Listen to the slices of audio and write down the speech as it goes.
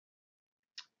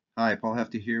Hi, Paul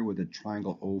Hefty here with the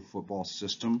Triangle O football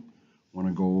system. I want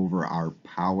to go over our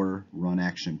power run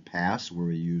action pass where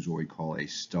we use what we call a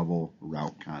stubble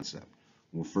route concept.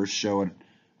 We'll first show it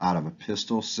out of a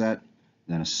pistol set,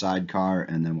 then a sidecar,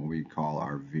 and then what we call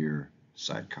our veer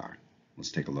sidecar.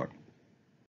 Let's take a look.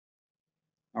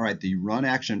 All right, the run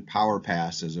action power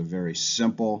pass is a very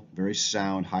simple, very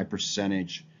sound, high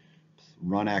percentage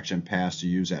run action pass to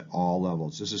use at all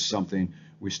levels. This is something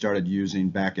we started using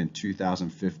back in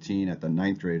 2015 at the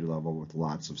 9th grade level with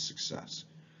lots of success.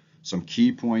 Some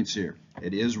key points here.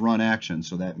 It is run action,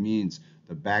 so that means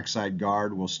the backside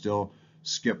guard will still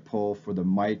skip pull for the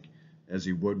mic as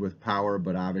he would with power,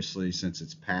 but obviously since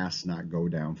it's pass, not go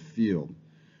downfield.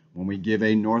 When we give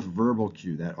a north verbal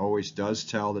cue, that always does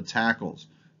tell the tackles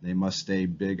they must stay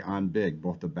big on big,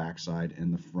 both the backside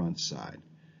and the front side.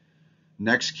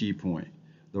 Next key point,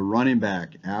 the running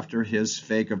back, after his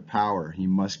fake of power, he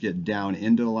must get down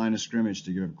into the line of scrimmage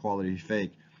to give a quality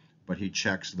fake, but he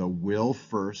checks the will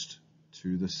first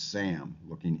to the Sam,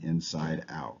 looking inside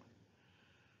out.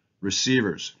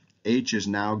 Receivers, H is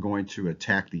now going to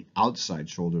attack the outside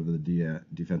shoulder of the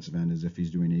defensive end as if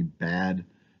he's doing a bad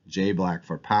J-black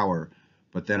for power,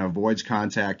 but then avoids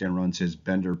contact and runs his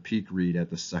bender peak read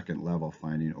at the second level,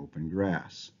 finding open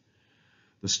grass.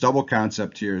 The stubble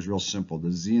concept here is real simple.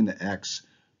 The Z and the X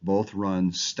both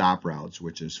run stop routes,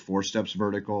 which is 4 steps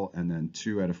vertical and then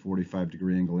 2 at a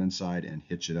 45-degree angle inside and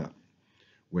hitch it up,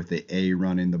 with the A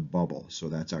running the bubble. So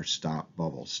that's our stop,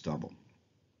 bubble, stubble.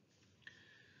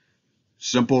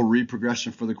 Simple read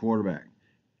progression for the quarterback.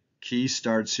 Key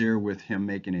starts here with him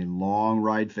making a long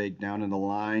ride fake down in the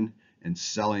line and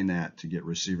selling that to get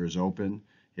receivers open.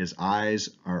 His eyes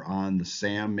are on the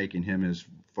Sam, making him his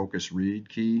focus read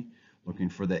key, looking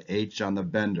for the H on the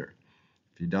bender.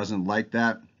 If he doesn't like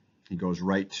that, he goes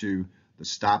right to the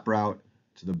stop route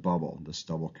to the bubble, the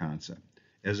stubble concept.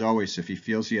 As always, if he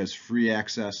feels he has free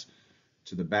access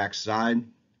to the backside,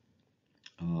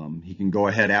 he can go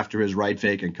ahead after his right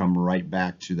fake and come right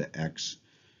back to the X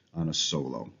on a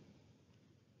solo.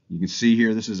 You can see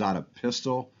here this is out of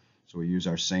pistol, so we use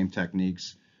our same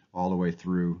techniques all the way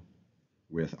through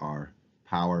with our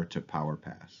power to power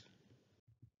pass.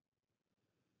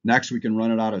 Next, we can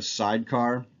run it out of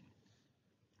sidecar.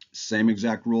 Same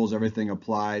exact rules, everything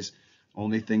applies.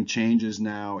 Only thing changes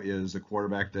now is the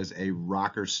quarterback does a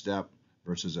rocker step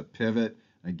versus a pivot.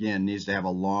 Again, needs to have a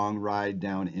long ride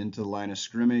down into the line of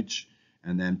scrimmage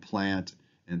and then plant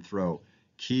and throw.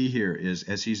 Key here is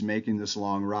as he's making this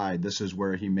long ride, this is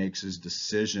where he makes his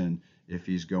decision if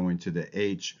he's going to the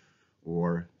H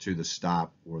or to the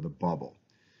stop or the bubble.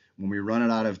 When we run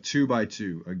it out of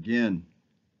 2x2, again,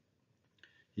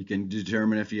 he can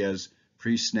determine if he has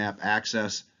pre-snap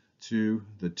access to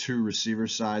the 2 receiver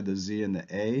side, the Z and the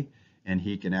A, and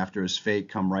he can, after his fake,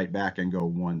 come right back and go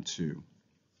 1-2.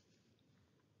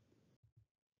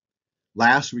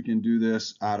 Last, we can do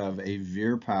this out of a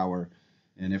veer power,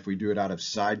 and if we do it out of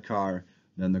sidecar,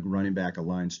 then the running back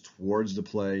aligns towards the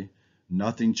play.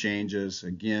 Nothing changes.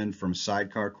 Again, from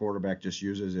sidecar, quarterback just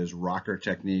uses his rocker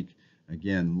technique.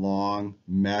 Again, long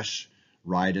mesh,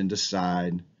 right into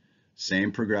side.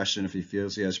 Same progression. If he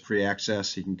feels he has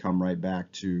pre-access, he can come right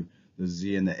back to the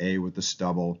Z and the A with the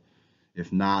stubble.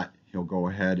 If not, he'll go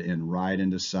ahead and ride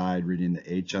into side, reading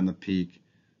the H on the peak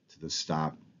to the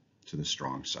stop to the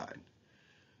strong side.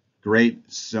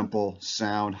 Great, simple,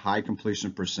 sound, high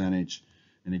completion percentage.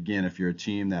 And again, if you're a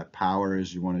team that power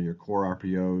is one of your core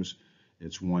RPOs,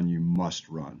 it's one you must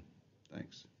run.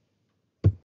 Thanks.